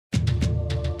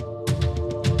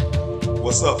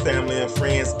What's up, family and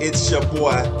friends? It's your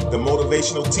boy, the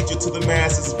motivational teacher to the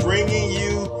masses, bringing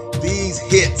you these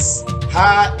hits,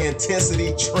 high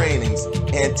intensity trainings,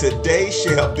 and today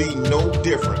shall be no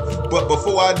different. But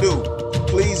before I do,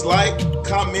 please like,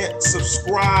 comment,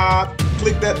 subscribe,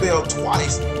 click that bell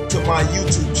twice to my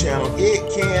YouTube channel. It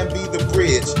can be the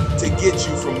bridge to get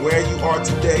you from where you are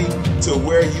today to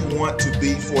where you want to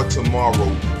be for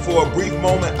tomorrow. For a brief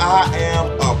moment, I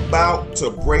am about to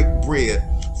break bread.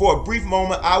 For a brief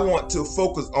moment, I want to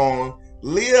focus on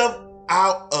live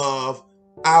out of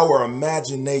our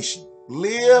imagination.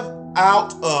 Live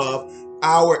out of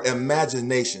our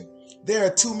imagination. There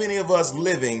are too many of us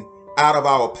living out of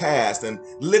our past and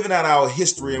living out our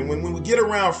history. And when we get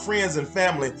around friends and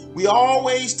family, we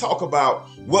always talk about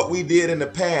what we did in the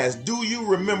past. Do you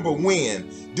remember when?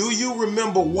 Do you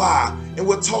remember why? And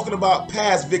we're talking about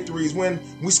past victories, when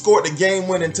we scored the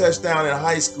game-winning touchdown in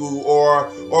high school,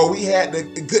 or we had the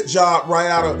good job right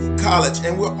out of college.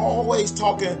 And we're always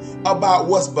talking about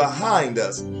what's behind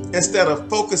us instead of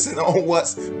focusing on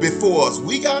what's before us.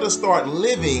 We got to start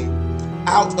living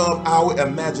out of our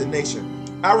imagination.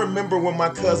 I remember when my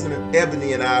cousin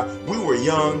Ebony and we were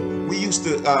young. We used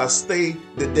to stay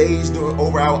the days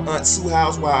over our Aunt Sue's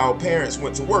house while our parents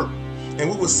went to work. And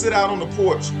we would sit out on the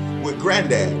porch with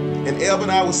Granddad. And Eb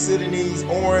and I would sit in these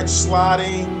orange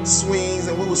sliding swings,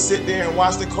 and we would sit there and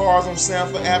watch the cars on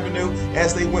Sanford Avenue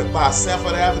as they went by.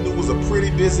 Sanford Avenue was a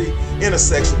pretty busy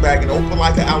intersection back in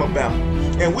Opelika, Alabama.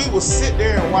 And we would sit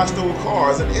there and watch those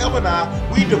cars. And Eb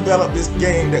and we developed this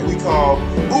game that we call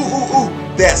Ooh, Ooh,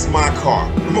 Ooh, That's My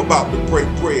Car. I'm about to break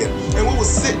bread. And we would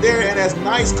sit there, and as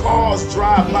nice cars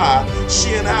drive by,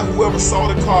 she and I, whoever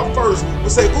saw the car first,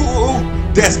 would say, Ooh, Ooh,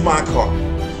 Ooh, That's My Car.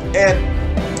 And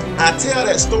I tell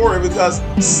that story because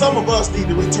some of us need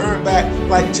to return back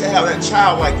like that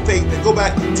childlike faith, and go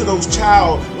back to those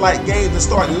childlike games and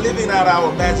start living out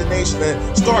our imagination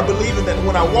and start believing that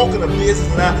when I walk in a business,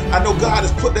 and I know God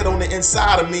has put that on the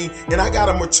inside of me, and I got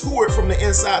to mature it from the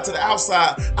inside to the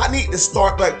outside. I need to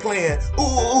start back playing, ooh,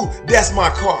 ooh, that's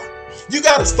my car. You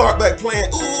got to start back playing,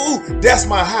 ooh, that's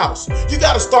my house. You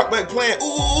got to start back playing,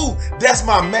 ooh, that's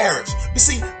my marriage. You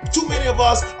see, too many of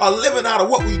us are living out of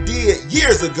what we did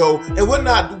years ago, and we're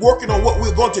not working on what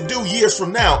we're going to do years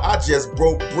from now. I just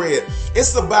broke bread.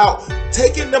 It's about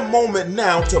taking the moment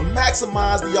now to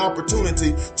maximize the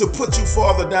opportunity to put you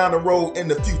farther down the road in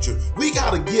the future. We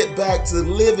got to get back to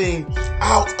living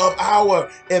out of our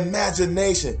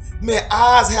imagination. Man,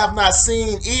 eyes have not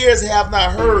seen, ears have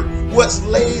not heard what's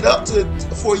laid up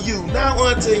for you. Now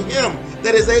unto him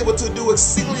that is able to do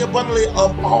exceedingly abundantly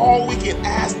of all we can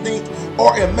ask, think,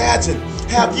 or imagine.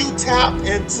 Have you tapped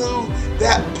into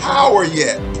that power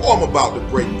yet? Oh, I'm about to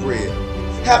break bread.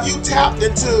 Have you tapped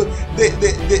into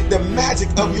the magic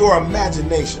of your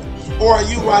imagination? Or are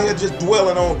you right here just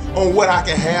dwelling on what I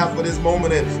can have for this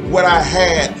moment and what I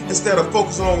had, instead of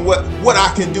focusing on what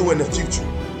I can do in the future?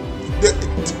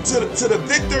 To the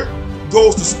victor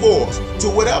goes the spoils. To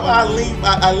whatever I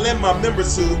lend my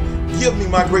members to, give me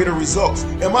my greater results.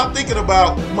 Am I thinking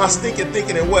about my stinking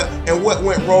thinking and what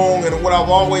went wrong and what I've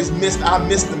always missed? I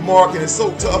missed the mark and it's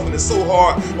so tough and it's so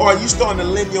hard. Or are you starting to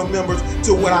lend your members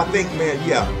to what I think, man,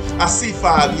 yeah, I see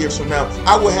 5 years from now,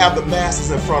 I will have the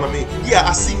masses in front of me. Yeah,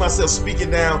 I see myself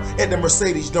speaking down at the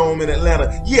Mercedes Dome in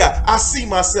Atlanta. Yeah, I see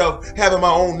myself having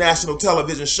my own national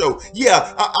television show.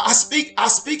 Yeah, I speak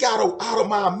out of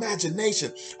my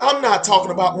imagination. I'm not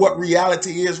talking about what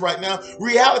reality is right now.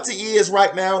 Reality is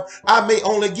right now, I may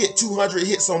only get 200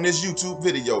 hits on this YouTube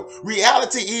video.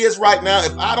 Reality is right now,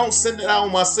 if I don't send it out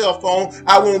on my cell phone,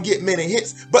 I won't get many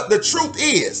hits. But the truth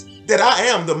is that I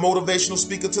am the motivational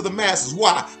speaker to the masses.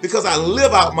 Why? Because I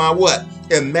live out my what?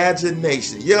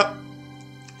 Imagination. Yep.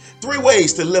 3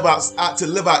 ways to live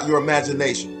out your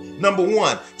imagination. Number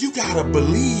 1, you gotta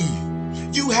believe.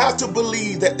 You have to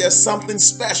believe that there's something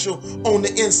special on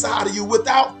the inside of you.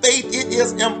 Without faith, it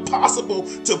is impossible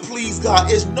to please God.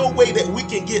 There's no way that we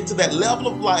can get to that level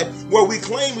of life where we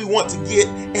claim we want to get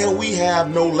and we have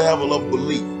no level of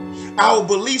belief. Our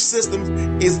belief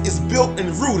system is built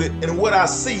and rooted in what I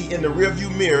see in the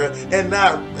rearview mirror, and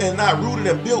not rooted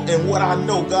and built in what I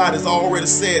know God has already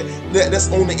said that's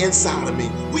on the inside of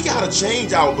me. We got to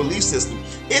change our belief system.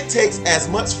 It takes as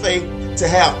much faith to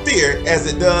have fear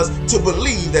as it does to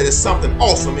believe that it's something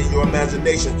awesome in your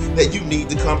imagination that you need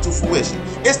to come to fruition.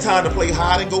 It's time to play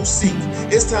hide and go seek.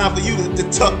 It's time for you to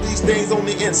tuck these things on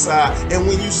the inside, and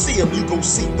when you see them, you go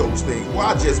seek those things. Well,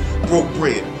 I just broke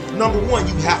bread. Number 1,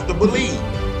 you have to believe.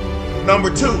 Number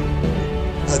 2,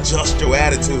 adjust your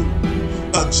attitude.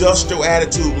 Adjust your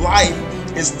attitude. Life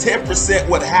is 10%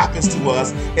 what happens to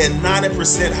us and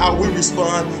 90% how we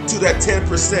respond to that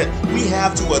 10%. We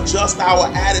have to adjust our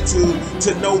attitude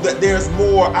to know that there's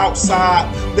more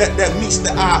outside that meets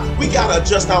the eye. We got to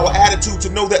adjust our attitude to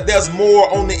know that there's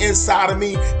more on the inside of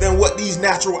me than what these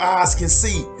natural eyes can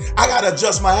see. I got to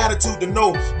adjust my attitude to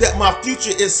know that my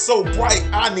future is so bright,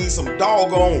 I need some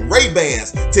doggone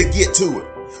Ray-Bans to get to it.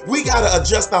 We got to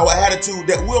adjust our attitude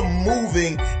that we're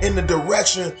moving in the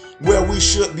direction where we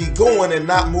should be going and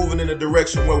not moving in the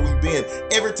direction where we've been.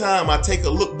 Every time I take a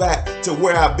look back to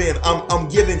where I've been, I'm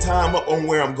giving time up on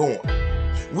where I'm going.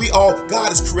 God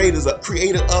has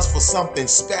created us for something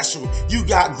special. You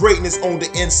got greatness on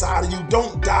the inside of you.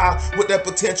 Don't die with that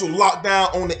potential locked down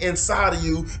on the inside of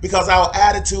you, because our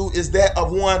attitude is that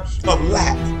of one of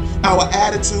lack. Our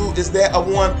attitude is that of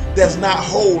one that's not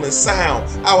whole and sound.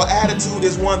 Our attitude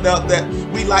is one that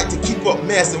we like to keep up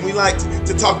mess, and we like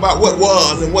to talk about what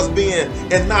was and what's been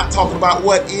and not talking about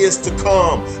what is to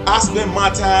come. I spend my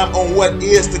time on what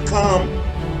is to come.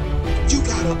 You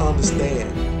gotta understand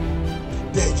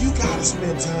that you gotta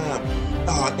spend time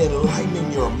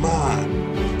enlightening your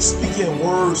mind, speaking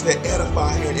words that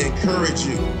edify and encourage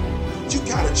you. You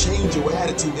gotta change your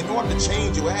attitude. In order to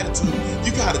change your attitude,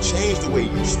 you gotta change the way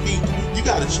you speak. You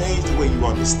gotta change the way you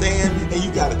understand, and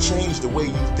you gotta change the way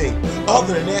you think.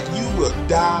 Other than that, you will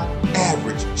die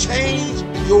average. Change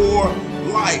your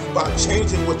life by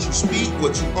changing what you speak,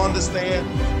 what you understand,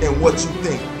 and what you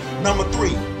think. Number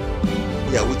 3.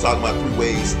 Yeah, we're talking about 3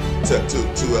 ways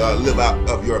to live out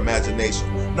of your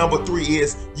imagination. Number 3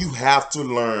 is you have to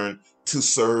learn to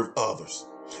serve others.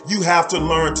 You have to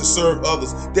learn to serve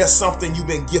others. That's something you've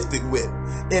been gifted with.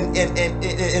 And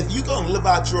if you're going to live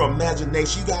out your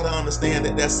imagination, you got to understand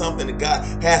that that's something that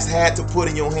God has had to put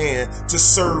in your hand to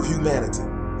serve humanity.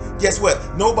 Guess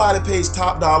what? Nobody pays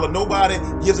top dollar. Nobody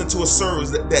gives into a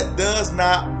service that does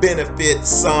not benefit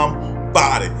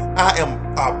somebody. I am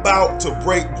about to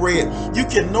break bread. You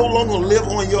can no longer live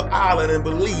on your island and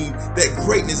believe that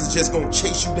greatness is just going to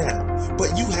chase you down.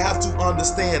 But you have to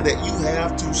understand that you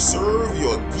have to serve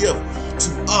your gift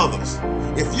to others.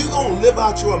 If you're going to live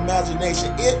out your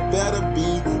imagination, it better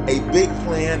be a big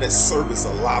plan that serves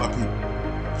a lot of people.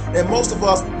 And most of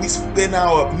us, we spend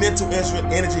our mental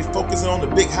energy focusing on the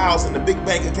big house and the big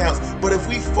bank accounts. But if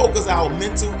we focus our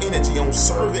mental energy on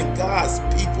serving God's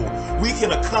people, we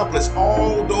can accomplish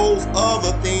all those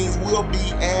other things will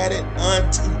be added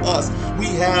unto us. We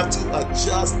have to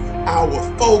adjust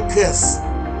our focus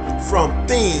from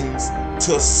things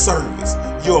to service.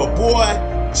 Your boy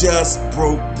just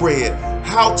broke bread.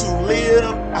 How to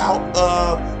live out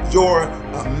of your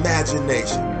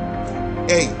imagination.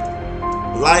 Hey,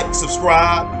 like,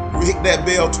 subscribe, hit that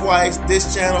bell twice.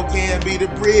 This channel can be the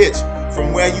bridge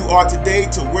from where you are today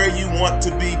to where you want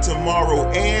to be tomorrow.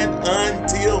 And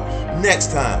until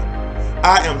next time,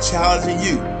 I am challenging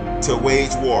you to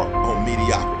wage war on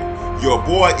mediocrity. Your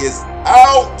boy is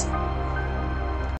out.